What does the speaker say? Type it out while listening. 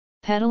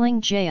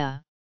Petaling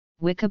Jaya,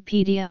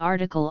 Wikipedia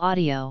article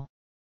audio.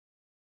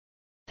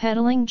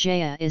 Petaling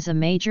Jaya is a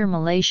major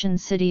Malaysian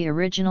city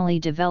originally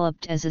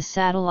developed as a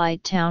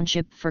satellite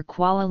township for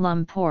Kuala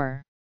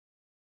Lumpur.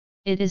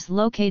 It is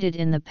located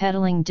in the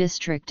Petaling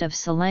district of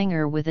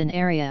Selangor with an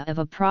area of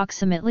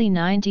approximately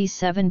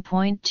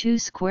 97.2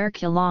 square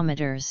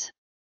kilometers.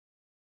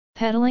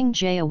 Petaling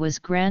Jaya was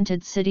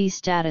granted city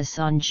status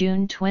on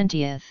June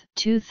 20,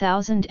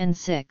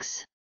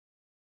 2006.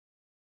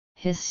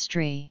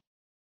 History.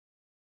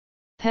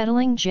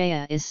 Petaling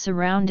Jaya is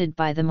surrounded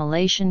by the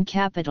Malaysian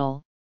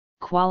capital,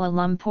 Kuala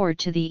Lumpur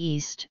to the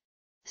east,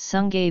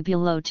 Sungai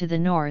Buloh to the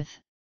north,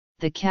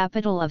 the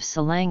capital of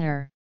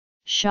Selangor,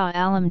 Shah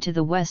Alam to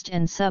the west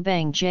and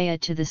Subang Jaya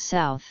to the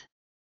south.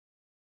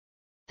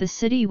 The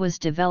city was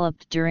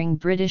developed during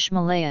British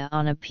Malaya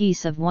on a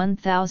piece of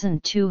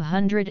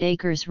 1,200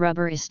 acres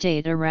rubber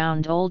estate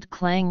around Old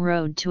Klang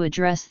Road to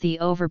address the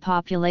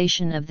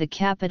overpopulation of the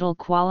capital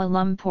Kuala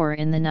Lumpur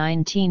in the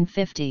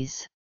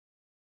 1950s.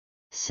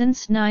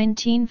 Since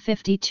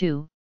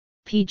 1952,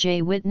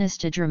 PJ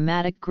witnessed a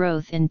dramatic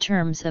growth in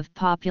terms of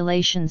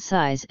population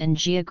size and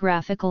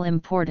geographical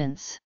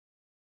importance.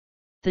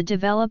 The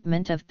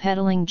development of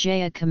Petaling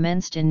Jaya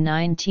commenced in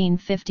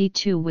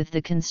 1952 with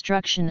the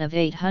construction of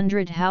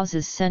 800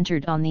 houses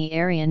centered on the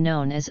area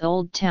known as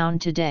Old Town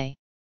today.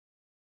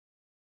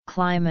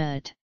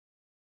 Climate.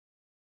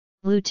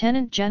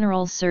 Lieutenant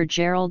General Sir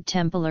Gerald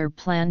Templer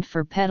planned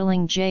for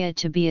Petaling Jaya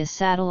to be a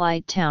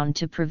satellite town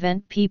to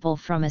prevent people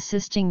from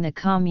assisting the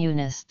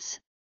communists.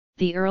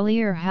 The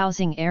earlier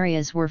housing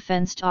areas were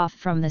fenced off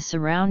from the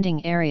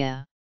surrounding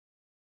area.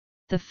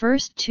 The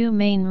first two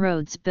main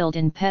roads built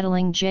in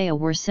Petaling Jaya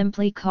were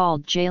simply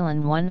called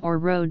Jalan 1 or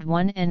Road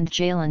 1 and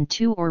Jalan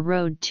 2 or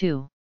Road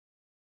 2.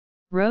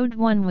 Road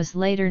 1 was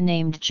later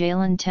named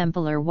Jalan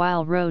Templer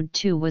while Road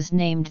 2 was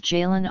named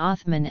Jalan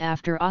Othman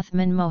after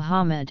Othman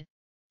Mohammed,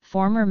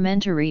 former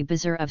Menteri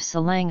Besar of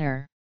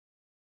Selangor.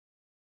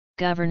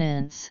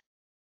 Governance.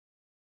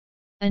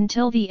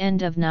 Until the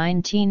end of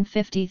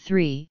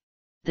 1953,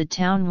 the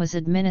town was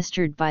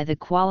administered by the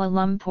Kuala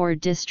Lumpur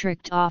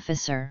District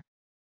Officer.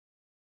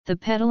 The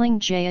Petaling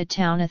Jaya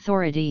Town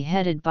Authority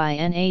headed by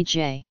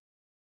N.A.J.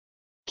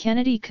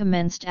 Kennedy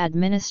commenced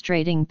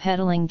administrating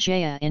Petaling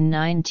Jaya in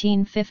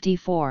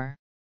 1954.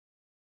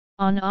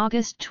 On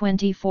August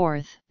 24,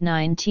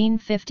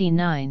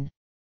 1959,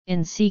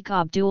 Sheikh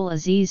Abdul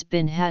Aziz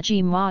bin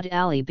Haji Maud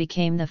Ali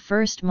became the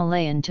first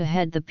Malayan to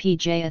head the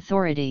PJ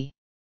Authority.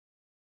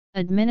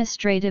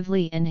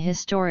 Administratively and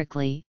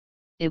historically,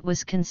 it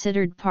was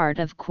considered part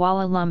of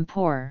Kuala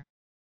Lumpur.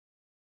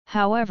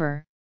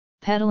 However,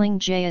 Petaling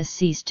Jaya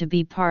ceased to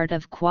be part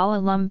of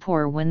Kuala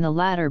Lumpur when the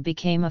latter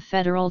became a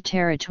federal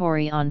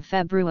territory on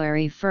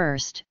February 1,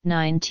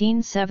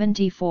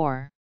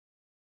 1974.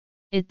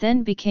 It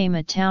then became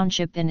a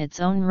township in its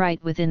own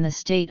right within the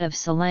state of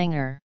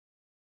Selangor.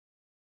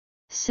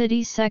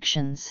 City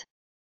sections.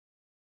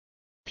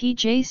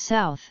 PJ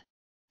South,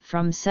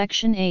 from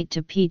Section 8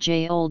 to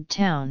PJ Old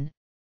Town,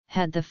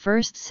 had the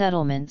first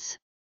settlements,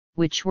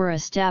 which were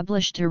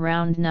established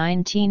around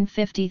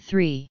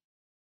 1953.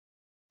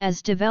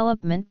 As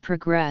development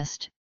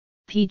progressed,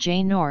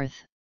 PJ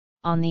North,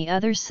 on the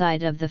other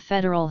side of the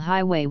Federal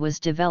Highway was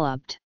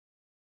developed.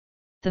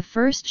 The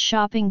first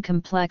shopping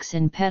complex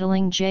in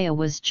Petaling Jaya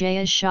was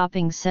Jaya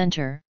Shopping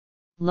Centre,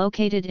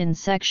 located in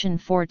Section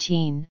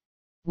 14,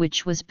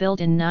 which was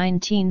built in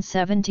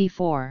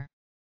 1974.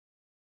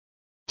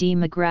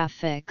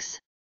 Demographics.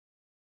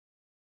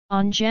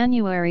 On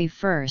January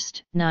 1,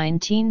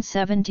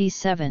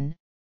 1977,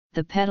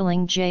 the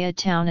Petaling Jaya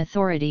Town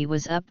Authority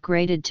was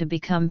upgraded to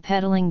become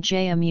Petaling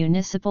Jaya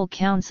Municipal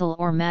Council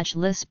or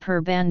Majlis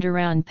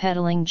Perbandaran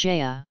Petaling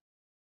Jaya.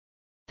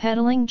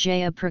 Petaling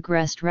Jaya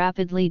progressed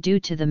rapidly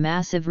due to the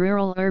massive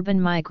rural-urban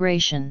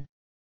migration.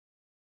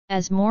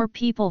 As more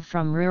people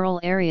from rural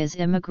areas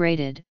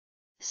immigrated,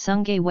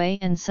 Sungai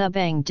and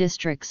Subang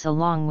districts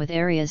along with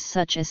areas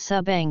such as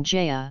Subang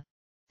Jaya,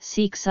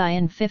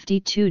 Seksian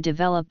 52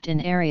 developed in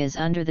areas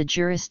under the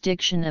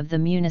jurisdiction of the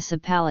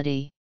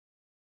municipality.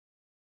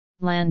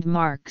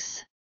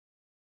 Landmarks.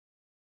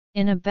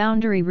 In a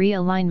boundary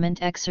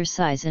realignment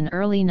exercise in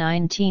early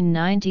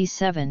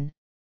 1997,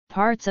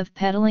 parts of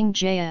Petaling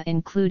Jaya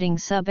including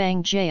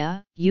Subang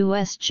Jaya,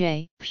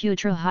 USJ,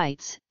 Putra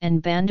Heights,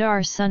 and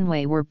Bandar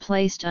Sunway were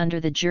placed under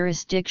the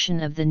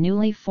jurisdiction of the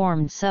newly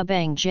formed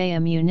Subang Jaya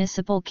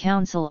Municipal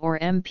Council or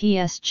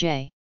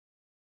MPSJ.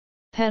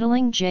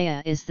 Petaling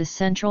Jaya is the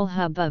central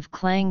hub of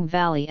Klang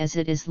Valley as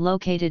it is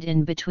located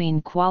in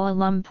between Kuala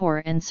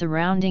Lumpur and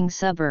surrounding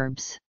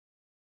suburbs.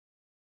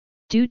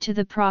 Due to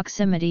the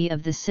proximity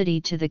of the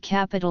city to the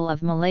capital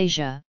of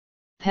Malaysia,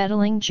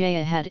 Petaling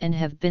Jaya had and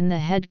have been the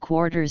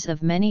headquarters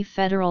of many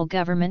federal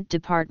government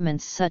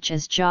departments such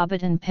as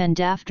Jabatan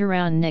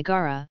Pendaftaran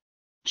Negara,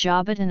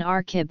 Jabatan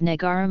Arkib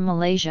Negara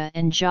Malaysia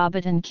and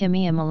Jabatan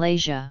Kimia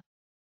Malaysia.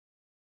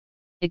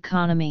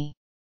 Economy.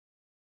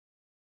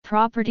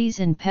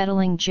 Properties in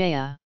Petaling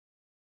Jaya.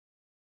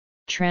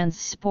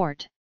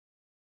 Transport.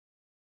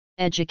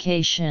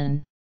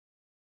 Education.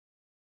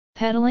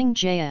 Petaling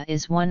Jaya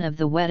is one of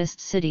the wettest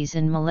cities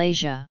in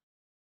Malaysia.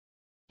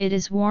 It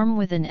is warm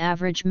with an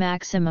average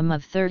maximum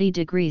of 30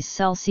 degrees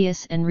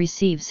Celsius and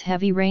receives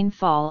heavy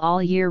rainfall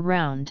all year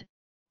round,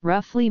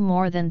 roughly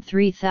more than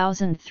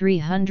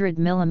 3,300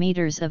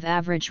 millimeters of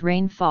average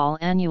rainfall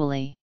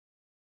annually.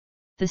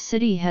 The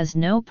city has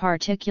no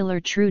particular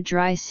true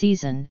dry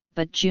season,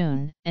 but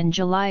June and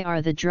July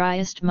are the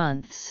driest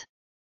months.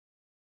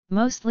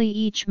 Mostly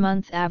each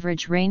month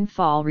average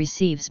rainfall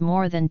receives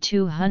more than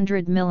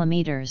 200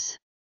 millimeters.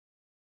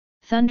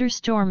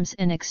 Thunderstorms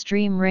and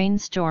extreme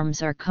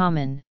rainstorms are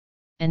common,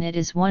 and it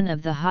is one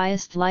of the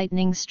highest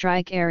lightning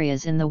strike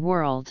areas in the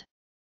world.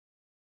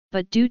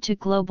 But due to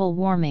global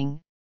warming,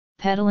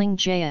 Petaling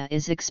Jaya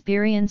is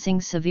experiencing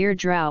severe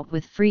drought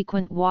with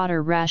frequent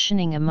water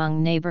rationing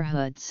among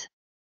neighborhoods.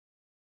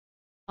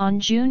 On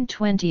June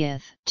 20,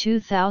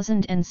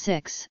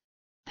 2006,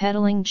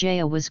 Petaling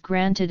Jaya was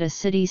granted a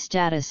city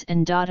status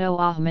and Dato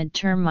Ahmad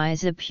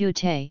Termiza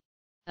Putih,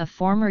 a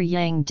former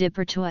Yang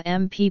Dipertua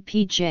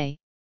MPPJ,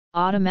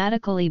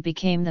 automatically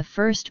became the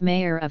first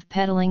mayor of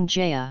Petaling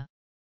Jaya.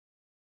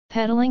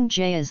 Petaling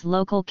Jaya's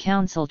local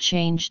council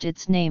changed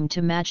its name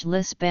to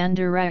Majlis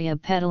Bandaraya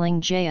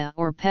Petaling Jaya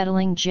or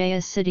Petaling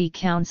Jaya City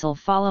Council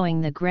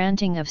following the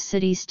granting of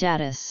city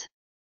status.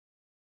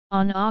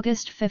 On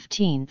August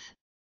 15,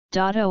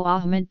 Dato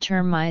Ahmad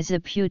Termiza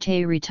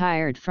Putih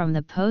retired from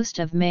the post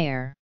of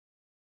mayor.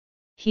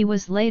 He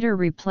was later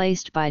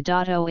replaced by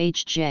Dato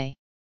H.J.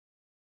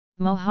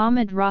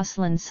 Muhammad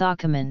Roslan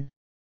Sakaman.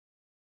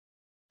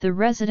 The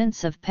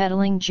residents of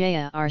Petaling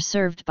Jaya are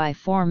served by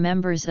 4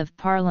 members of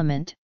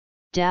parliament,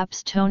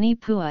 Daps Tony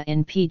Pua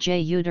in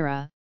PJ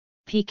Utara,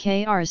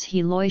 PKRs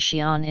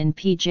Heloitian in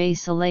PJ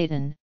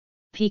Selatan,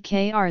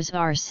 PKRs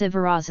R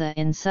Sivaraza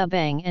in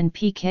Subang and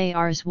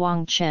PKRs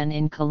Wang Chen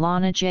in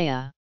Kelana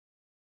Jaya.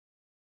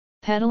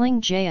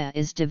 Petaling Jaya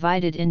is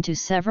divided into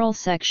several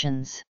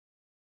sections.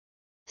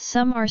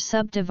 Some are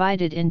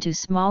subdivided into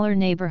smaller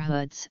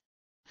neighborhoods,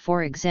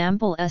 for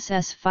example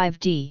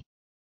SS5D.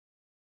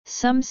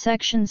 Some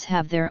sections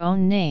have their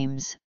own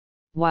names,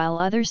 while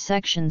other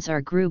sections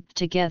are grouped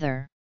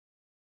together.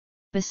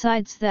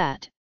 Besides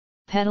that,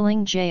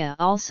 Petaling Jaya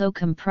also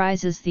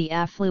comprises the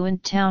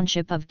affluent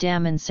township of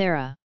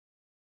Damansara.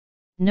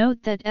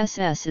 Note that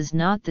SS is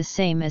not the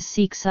same as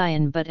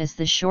Siksian but as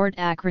the short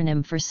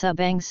acronym for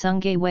Subang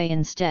Sungai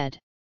instead.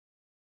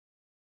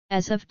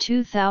 As of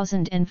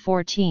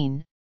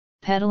 2014,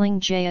 Petaling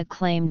Jaya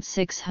claimed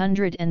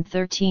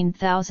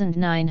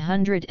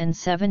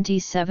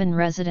 613,977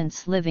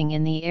 residents living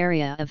in the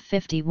area of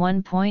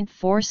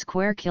 51.4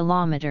 square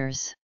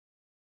kilometers.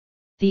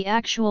 The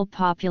actual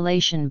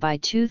population by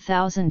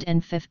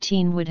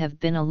 2015 would have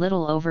been a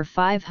little over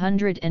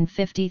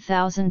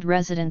 550,000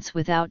 residents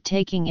without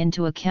taking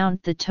into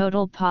account the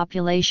total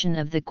population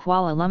of the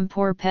Kuala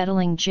Lumpur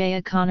Petaling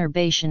Jaya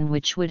conurbation,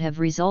 which would have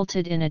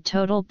resulted in a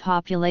total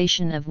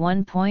population of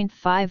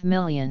 1.5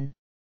 million.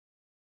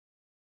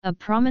 A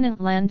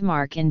prominent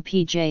landmark in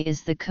PJ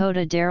is the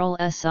Kota Darul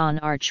Ihsan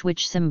Arch,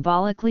 which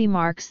symbolically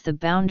marks the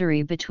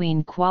boundary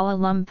between Kuala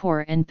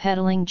Lumpur and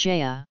Petaling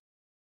Jaya.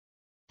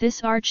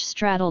 This arch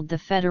straddled the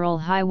Federal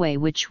Highway,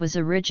 which was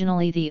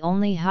originally the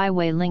only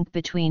highway link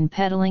between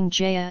Petaling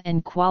Jaya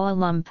and Kuala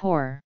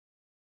Lumpur.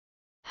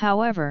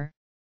 However,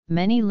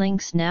 many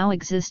links now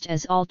exist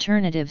as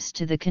alternatives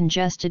to the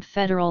congested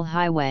Federal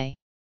Highway.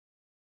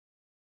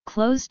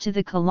 Close to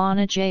the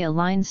Kelana Jaya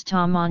line's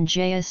Taman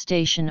Jaya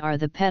station are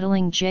the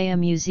Petaling Jaya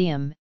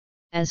Museum,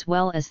 as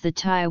well as the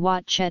Tai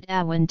Wat Chet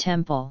Awan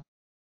Temple.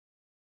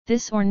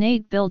 This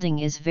ornate building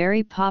is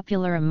very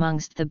popular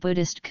amongst the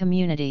Buddhist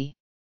community.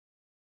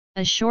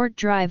 A short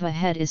drive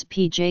ahead is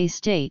PJ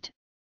State,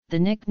 the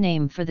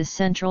nickname for the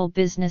central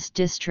business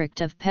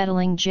district of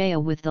Petaling Jaya,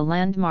 with the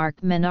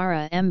landmark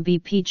Menara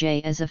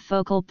MBPJ as a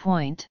focal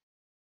point.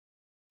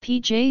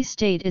 PJ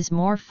State is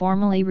more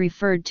formally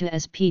referred to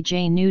as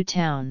PJ New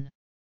Town.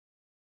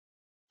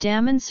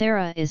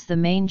 Damansara is the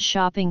main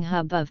shopping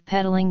hub of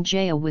Petaling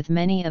Jaya, with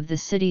many of the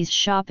city's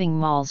shopping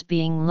malls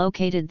being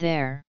located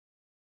there.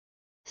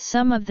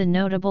 Some of the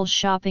notable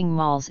shopping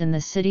malls in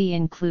the city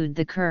include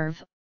the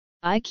Curve,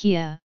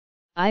 IKEA,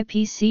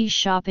 IPC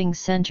Shopping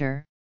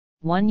Center,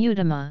 One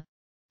Utama,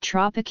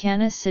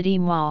 Tropicana City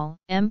Mall,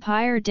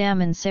 Empire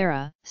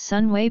Damansara,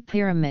 Sunway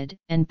Pyramid,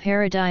 and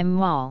Paradigm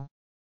Mall.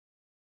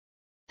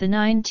 The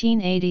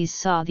 1980s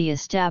saw the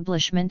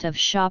establishment of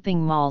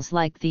shopping malls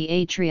like the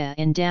Atria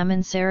in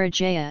Damansara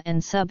Jaya and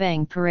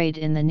Subang Parade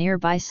in the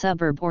nearby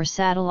suburb or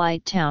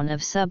satellite town of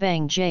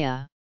Subang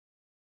Jaya.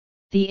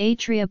 The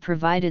Atria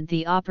provided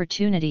the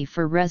opportunity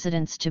for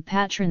residents to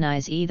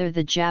patronize either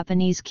the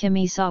Japanese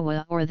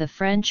Kimisawa or the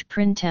French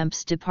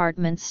Printemps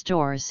department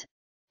stores,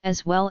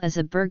 as well as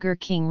a Burger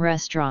King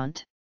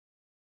restaurant.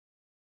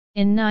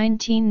 In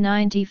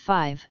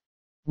 1995,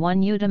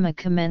 One Utama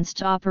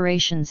commenced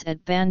operations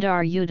at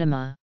Bandar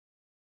Utama.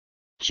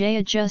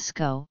 Jaya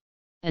Jusco,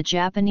 a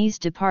Japanese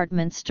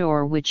department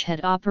store which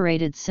had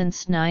operated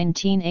since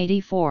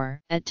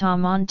 1984 at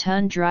Taman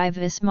Tun Drive.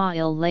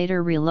 Ismail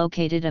later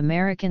relocated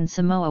American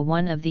Samoa,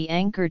 one of the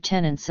anchor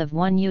tenants of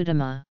One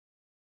Utama.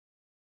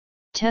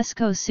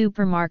 Tesco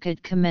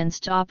supermarket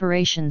commenced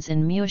operations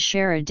in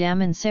Muashara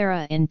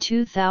Damansara in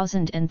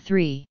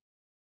 2003.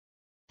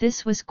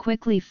 This was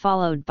quickly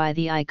followed by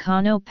the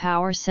Icono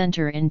Power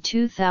Centre in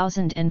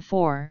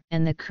 2004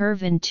 and the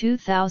Curve in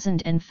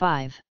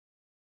 2005.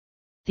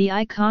 The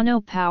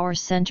Icono Power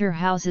Centre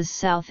houses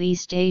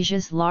Southeast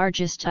Asia's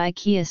largest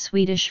IKEA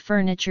Swedish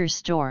furniture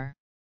store.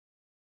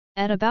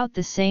 At about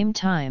the same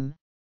time,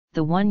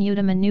 the One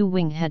Utama New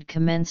Wing had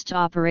commenced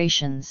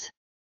operations.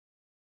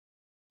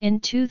 In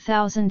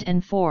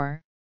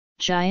 2004,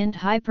 Giant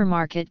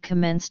Hypermarket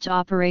commenced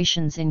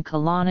operations in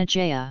Kelana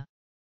Jaya.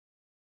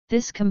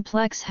 This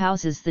complex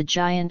houses the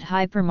Giant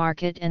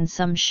Hypermarket and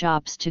some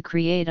shops to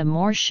create a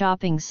more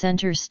shopping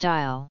centre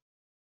style.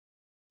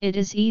 It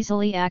is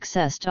easily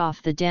accessed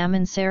off the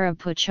Damansara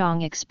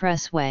Puchong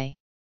Expressway.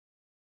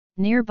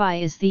 Nearby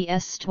is the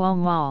Eastwa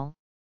Mall,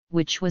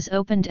 which was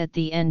opened at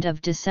the end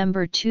of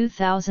December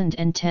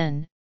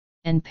 2010,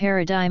 and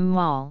Paradigm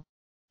Mall,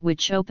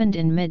 which opened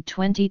in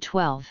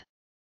mid-2012.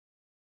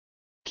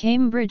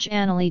 Cambridge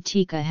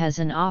Analytica has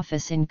an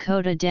office in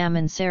Kota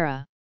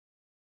Damansara.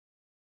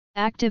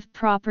 Active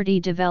property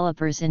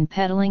developers in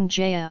Petaling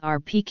Jaya are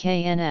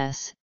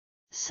PKNS,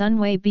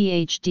 Sunway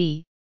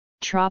BHD,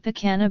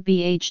 Tropicana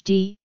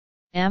BHD,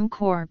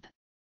 Amcorp,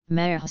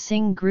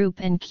 Mersing Group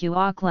and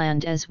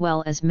Auckland as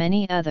well as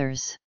many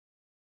others.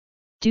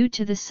 Due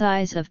to the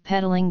size of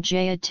Petaling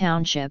Jaya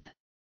Township,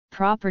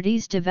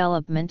 properties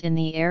development in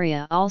the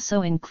area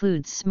also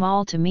includes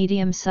small to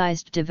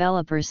medium-sized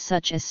developers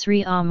such as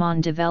Sri Aman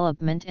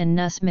Development and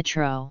Nus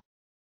Metro.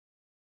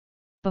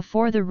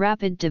 Before the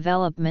rapid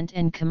development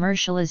and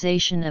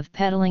commercialization of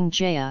Petaling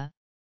Jaya,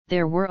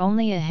 there were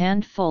only a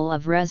handful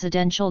of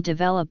residential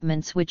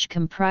developments which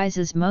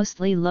comprises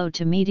mostly low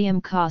to medium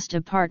cost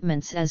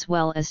apartments as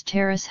well as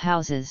terrace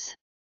houses.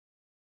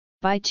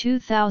 By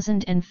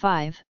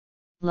 2005,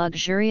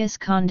 luxurious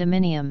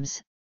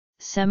condominiums,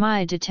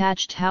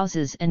 semi-detached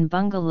houses and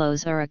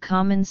bungalows are a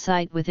common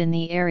sight within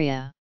the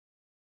area.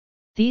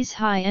 These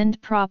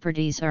high-end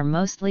properties are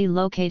mostly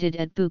located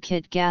at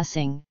Bukit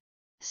Gasing,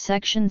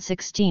 Section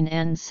 16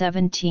 and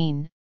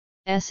 17,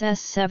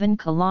 SS7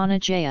 Kelana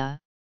Jaya,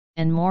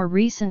 and more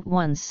recent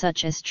ones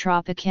such as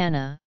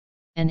Tropicana,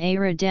 and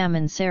Ara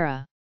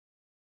Damansara.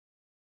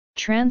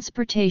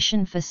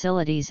 Transportation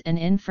facilities and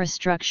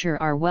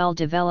infrastructure are well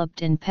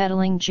developed in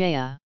Petaling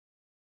Jaya.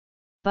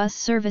 Bus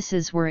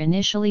services were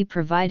initially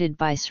provided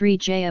by Sri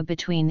Jaya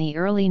between the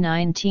early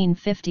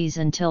 1950s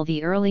until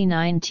the early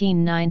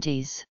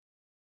 1990s.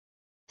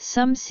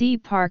 Some Sea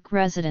Park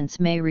residents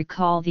may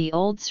recall the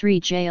old Sri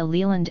Jaya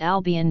Leland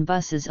Albion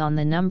buses on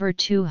the number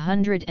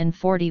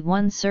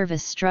 241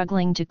 service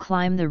struggling to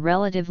climb the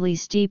relatively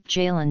steep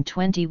Jalan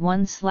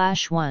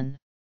 21/1.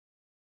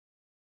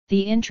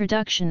 The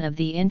introduction of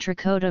the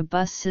Intrakota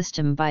bus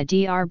system by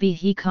DRB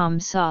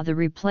Hicom saw the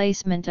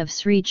replacement of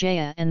Sri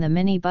Jaya and the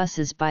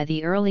minibuses by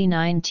the early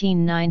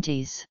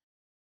 1990s.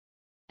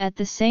 At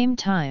the same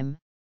time,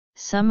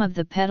 some of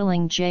the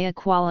Petaling Jaya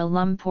Kuala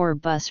Lumpur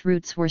bus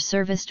routes were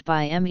serviced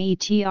by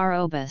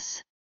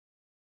Metrobus.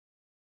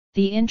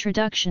 The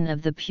introduction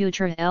of the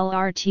Putra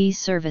LRT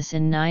service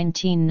in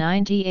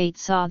 1998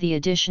 saw the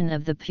addition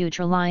of the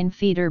Putra Line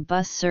feeder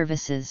bus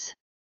services.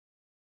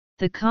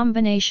 The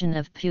combination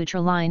of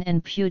Putra Line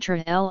and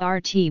Putra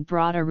LRT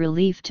brought a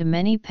relief to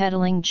many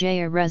Petaling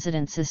Jaya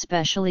residents,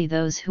 especially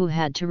those who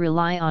had to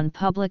rely on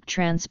public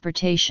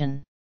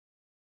transportation.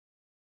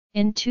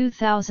 In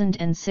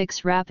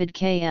 2006, Rapid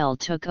KL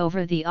took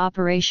over the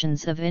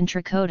operations of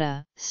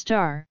Intrakota,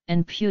 Star,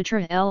 and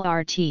Putra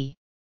LRT.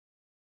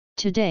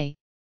 Today,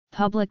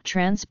 public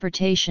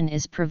transportation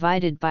is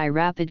provided by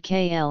Rapid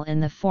KL in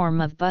the form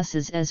of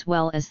buses as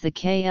well as the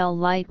KL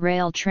Light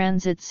Rail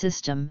Transit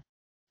System,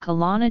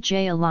 Kelana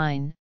Jaya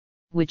Line,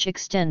 which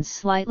extends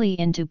slightly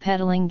into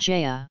Petaling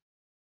Jaya.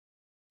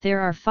 There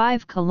are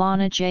 5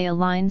 Kelana Jaya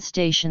Line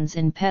stations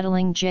in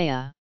Petaling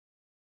Jaya.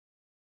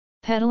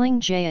 Petaling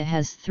Jaya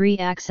has 3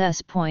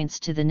 access points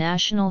to the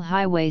national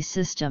highway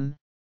system,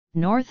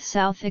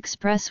 North-South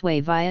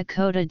Expressway via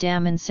Kota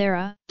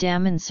Damansara,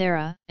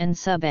 and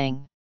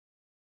Subang.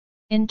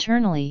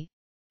 Internally,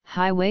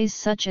 highways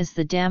such as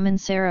the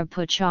Damansara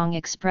Puchong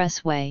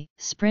Expressway,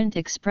 Sprint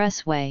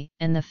Expressway,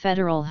 and the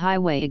Federal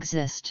Highway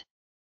exist.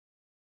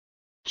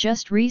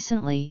 Just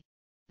recently,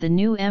 the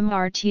new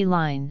MRT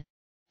line,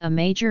 a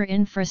major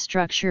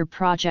infrastructure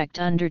project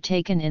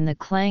undertaken in the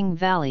Klang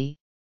Valley,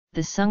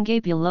 the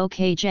Sungai Buloh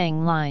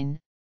Kajang line,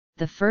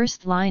 the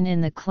first line in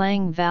the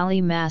Klang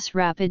Valley Mass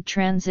Rapid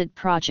Transit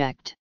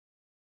project.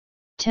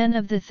 10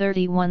 of the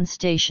 31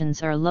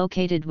 stations are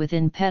located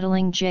within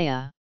Petaling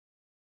Jaya.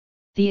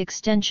 The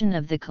extension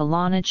of the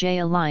Kelana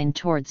Jaya line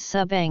towards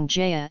Subang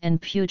Jaya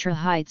and Putra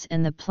Heights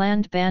and the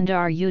planned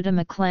Bandar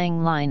Utama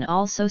Klang line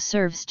also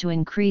serves to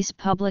increase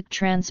public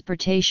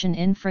transportation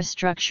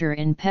infrastructure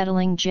in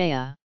Petaling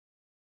Jaya.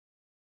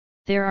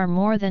 There are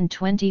more than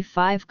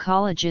 25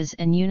 colleges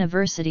and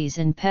universities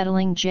in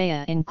Petaling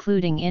Jaya,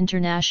 including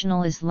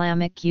International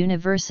Islamic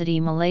University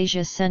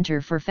Malaysia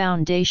Centre for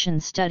Foundation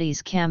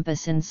Studies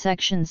campus in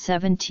Section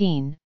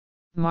 17,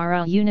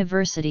 Mara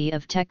University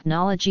of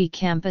Technology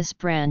Campus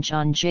Branch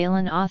on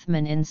Jalan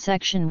Othman in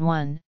Section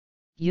 1,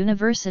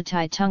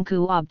 University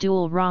Tunku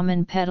Abdul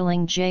Rahman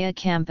Petaling Jaya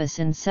Campus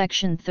in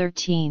Section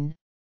 13,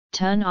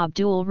 Tun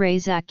Abdul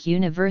Razak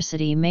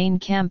University Main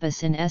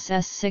Campus in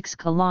SS6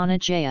 Kelana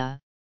Jaya,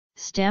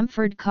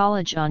 Stamford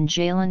College on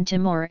Jalan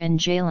Timur and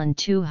Jalan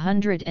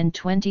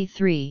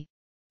 223,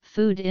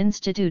 Food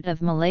Institute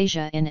of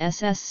Malaysia in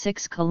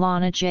SS6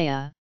 Kelana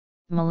Jaya,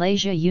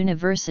 Malaysia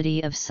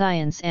University of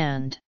Science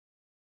and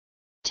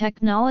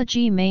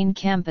Technology Main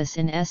Campus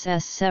in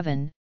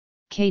SS7,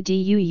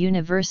 KDU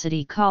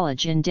University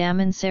College in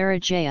Damansara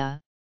Jaya,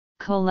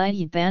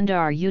 Kolej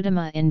Bandar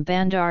Utama in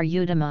Bandar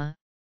Utama,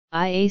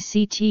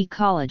 IACT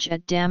College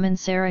at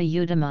Damansara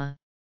Utama,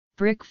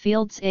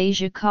 Brickfields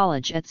Asia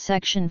College at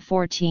Section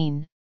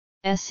 14,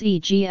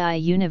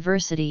 SEGI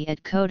University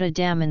at Kota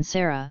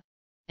Damansara,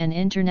 and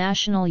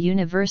International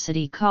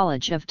University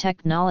College of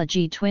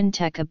Technology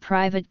Twintech, a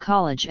private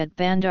college at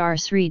Bandar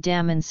Sri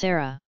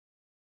Damansara.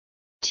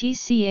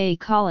 TCA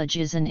College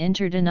is an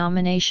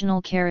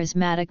interdenominational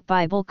charismatic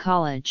Bible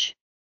college.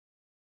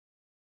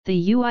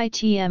 The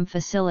UITM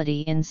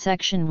facility in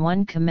Section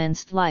 1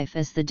 commenced life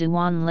as the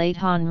Dewan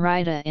Latihan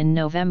Rida in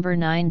November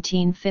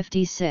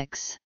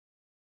 1956.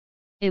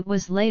 It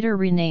was later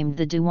renamed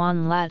the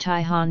Dewan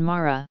Latihan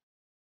Mara.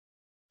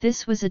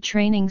 This was a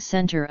training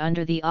center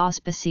under the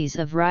auspices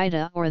of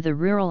RIDA, or the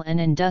Rural and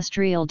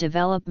Industrial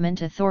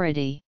Development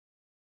Authority.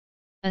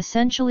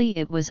 Essentially,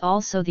 it was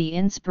also the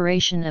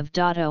inspiration of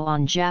Dato'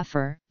 An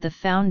Jaffar, the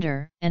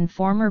founder and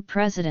former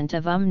president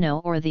of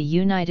UMNO, or the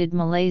United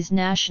Malays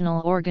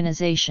National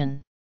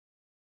Organization.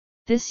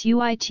 This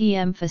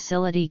UITM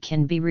facility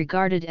can be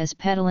regarded as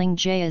Petaling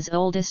Jaya's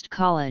oldest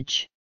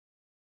college.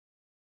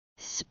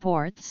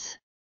 Sports.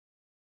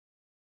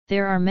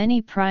 There are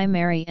many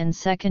primary and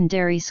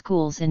secondary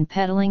schools in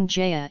Petaling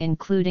Jaya,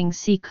 including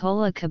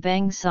Sekolah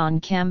Kebangsaan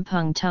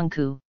Kampung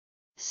Tunku,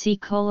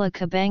 Sekolah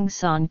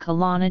Kebangsaan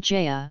Kelana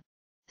Jaya,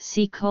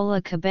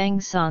 Sekolah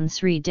Kebangsaan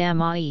Sri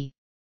Damai,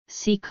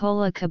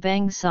 Sekolah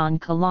Kebangsaan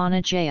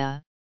Kelana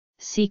Jaya,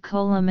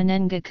 Sekolah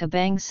Menengah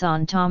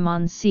Kebangsaan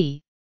Taman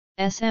Si,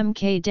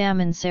 SMK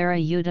Damansara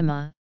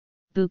Utama,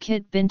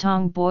 Bukit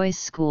Bintang Boys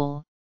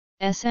School,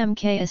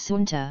 SMK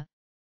Asunta,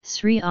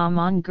 Sri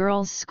Aman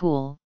Girls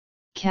School,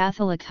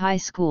 Catholic High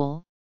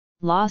School,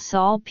 La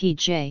Salle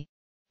PJ,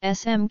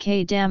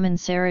 SMK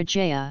Damansara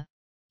Jaya,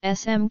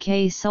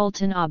 SMK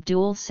Sultan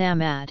Abdul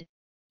Samad,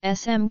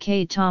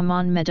 SMK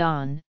Taman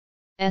Medan,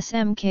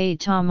 SMK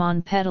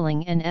Taman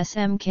Petaling and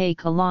SMK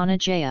Kelana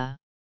Jaya.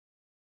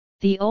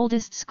 The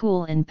oldest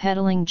school in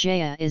Petaling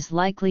Jaya is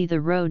likely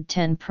the Road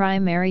 10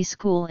 Primary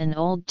School in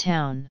Old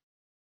Town.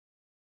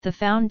 The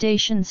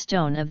foundation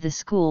stone of the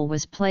school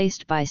was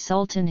placed by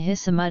Sultan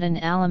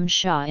Hisamuddin Alam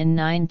Shah in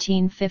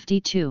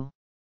 1952.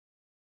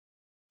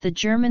 The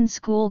German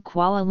School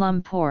Kuala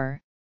Lumpur,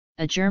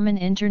 a German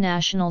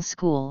international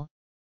school,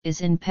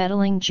 is in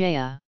Petaling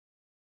Jaya.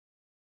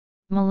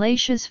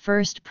 Malaysia's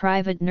first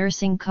private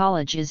nursing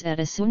college is at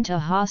Asunta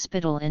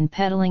Hospital in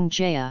Petaling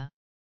Jaya.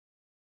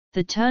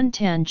 The Tun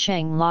Tan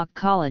Cheng Lok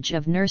College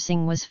of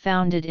Nursing was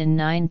founded in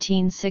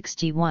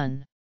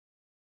 1961.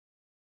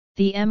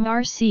 The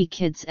MRC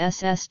Kids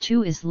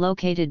SS2 is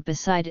located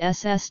beside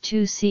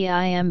SS2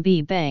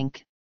 CIMB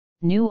Bank,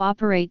 new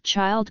operate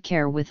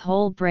childcare with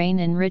whole brain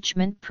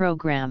enrichment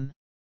program.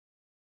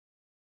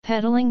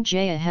 Petaling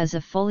Jaya has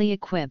a fully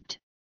equipped,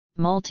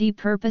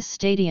 multi-purpose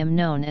stadium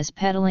known as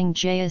Petaling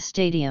Jaya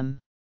Stadium.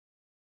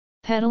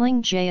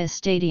 Petaling Jaya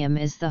Stadium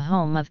is the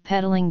home of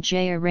Petaling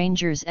Jaya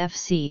Rangers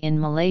FC in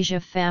Malaysia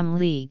Fam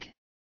League.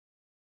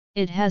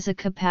 It has a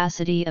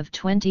capacity of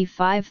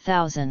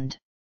 25,000.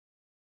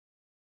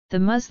 The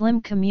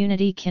Muslim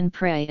community can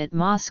pray at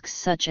mosques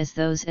such as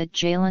those at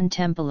Jalan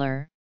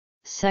Tempeler,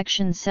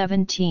 Section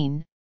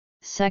 17,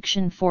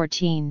 Section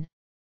 14,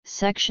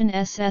 Section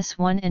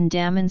SS1 and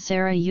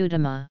Damansara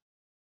Utama.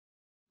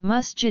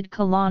 Masjid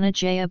Kelana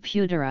Jaya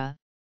Putera,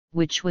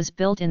 which was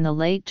built in the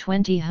late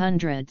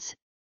 2000s,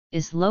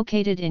 is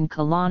located in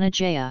Kelana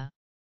Jaya.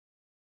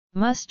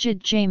 Masjid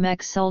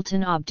Jamek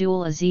Sultan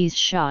Abdul Aziz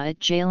Shah at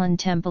Jalan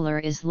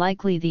Tempeler is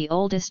likely the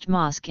oldest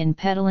mosque in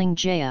Petaling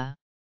Jaya.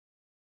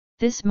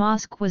 This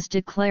mosque was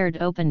declared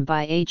open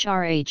by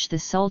HRH the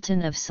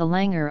Sultan of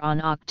Selangor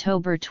on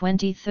October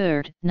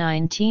 23,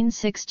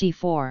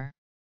 1964.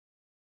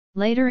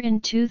 Later in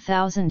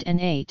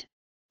 2008,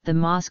 the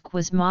mosque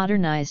was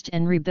modernized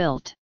and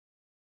rebuilt.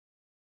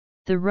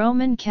 The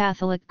Roman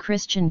Catholic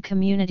Christian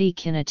community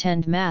can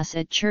attend Mass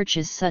at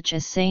churches such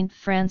as St.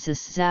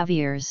 Francis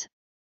Xavier's,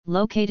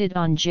 located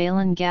on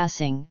Jalan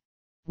Gasing,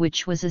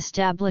 which was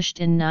established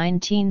in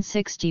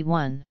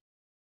 1961.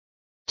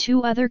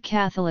 Two other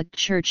Catholic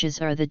churches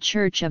are the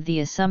Church of the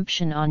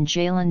Assumption on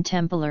Jalan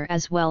Tempeler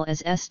as well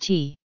as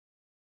St.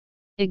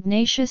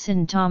 Ignatius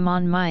in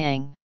Taman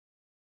Mayang.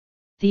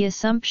 The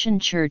Assumption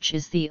Church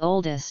is the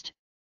oldest,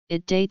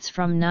 it dates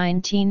from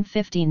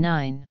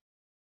 1959.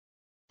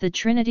 The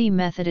Trinity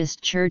Methodist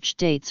Church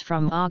dates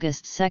from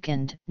August 2,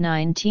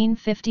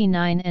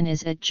 1959 and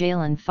is at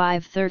Jalan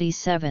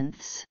 537.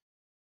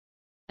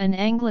 An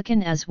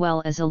Anglican as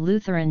well as a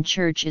Lutheran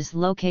church is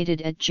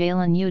located at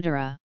Jalan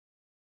Utara.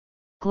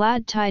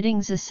 Glad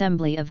Tidings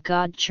Assembly of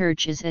God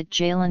Church is at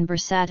Jalan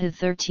Bersatu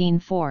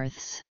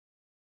 13/4.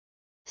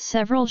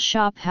 Several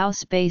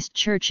shop-house-based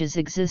churches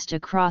exist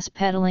across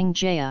Petaling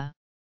Jaya.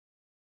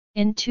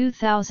 In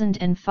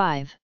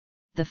 2005,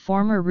 the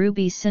former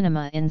Ruby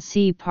Cinema in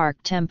Sea Park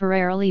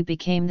temporarily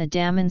became the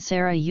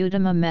Damansara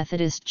Utama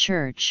Methodist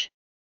Church.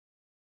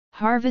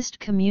 Harvest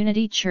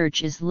Community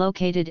Church is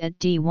located at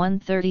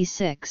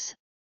D136,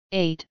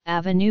 8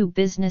 Avenue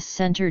Business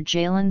Center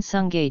Jalan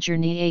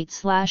Sungajarni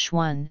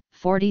 8/1,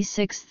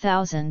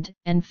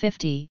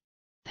 46,050,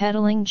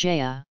 Petaling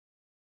Jaya.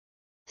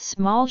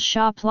 Small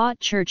shop lot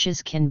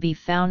churches can be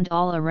found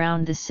all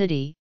around the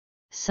city.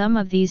 Some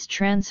of these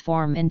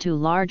transform into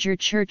larger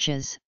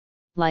churches,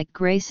 like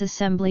Grace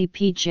Assembly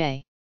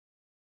PJ.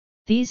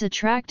 These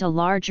attract a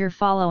larger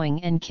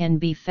following and can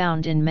be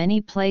found in many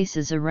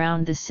places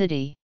around the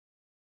city.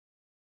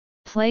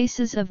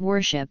 Places of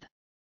worship.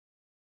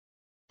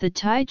 The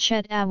Tai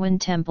Chet Awan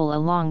Temple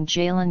along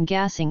Jalan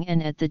Gasing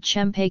and at the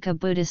Chempaka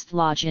Buddhist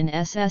Lodge in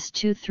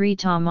SS23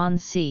 Taman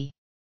C.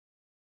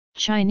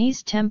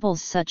 Chinese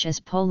temples such as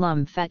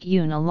Polum Fat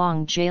Yun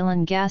along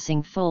Jalan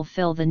Gasing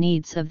fulfill the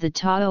needs of the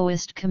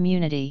Taoist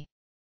community.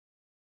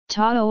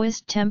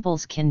 Taoist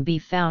temples can be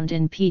found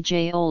in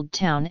PJ Old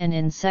Town and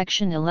in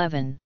Section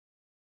 11.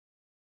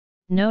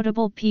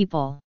 Notable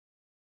people.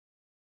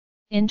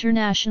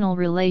 International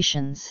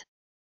relations.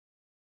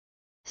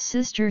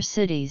 Sister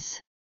cities.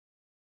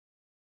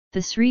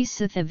 The Sri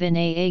Sitha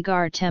Vinay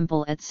Agar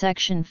Temple at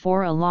Section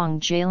 4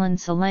 along Jalan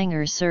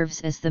Selangor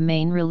serves as the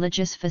main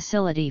religious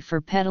facility for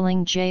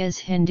Petaling Jaya's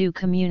Hindu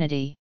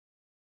community.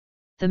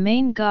 The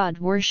main god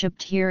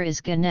worshipped here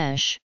is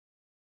Ganesh.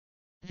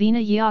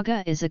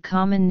 Vinayaga is a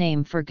common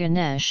name for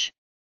Ganesh.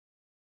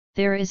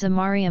 There is a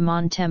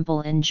Mariamman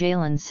temple in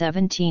Jalan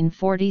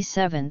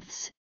 1747,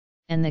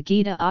 and the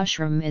Gita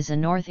Ashram is a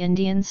North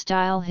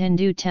Indian-style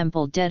Hindu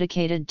temple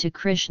dedicated to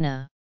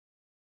Krishna.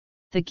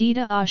 The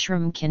Gita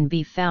Ashram can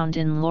be found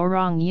in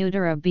Lorong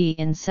Utara B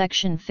in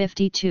Section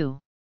 52.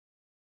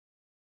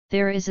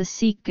 There is a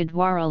Sikh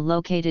Gurdwara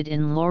located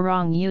in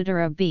Lorong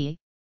Utara B,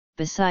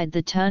 beside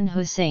the Tun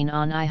Hussain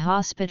on Eye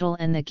Hospital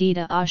and the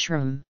Gita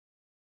Ashram.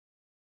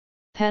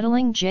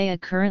 Petaling Jaya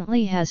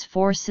currently has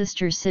 4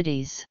 sister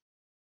cities.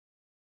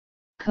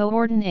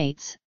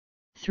 Coordinates: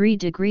 3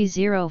 degrees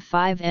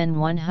 05 and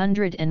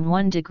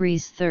 101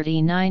 degrees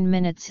 39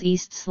 minutes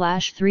east /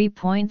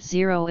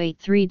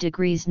 3.083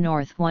 degrees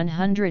north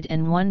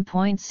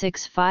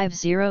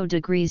 101.650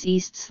 degrees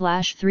east /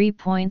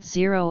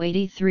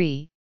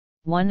 3.083,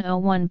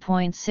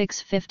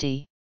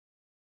 101.650.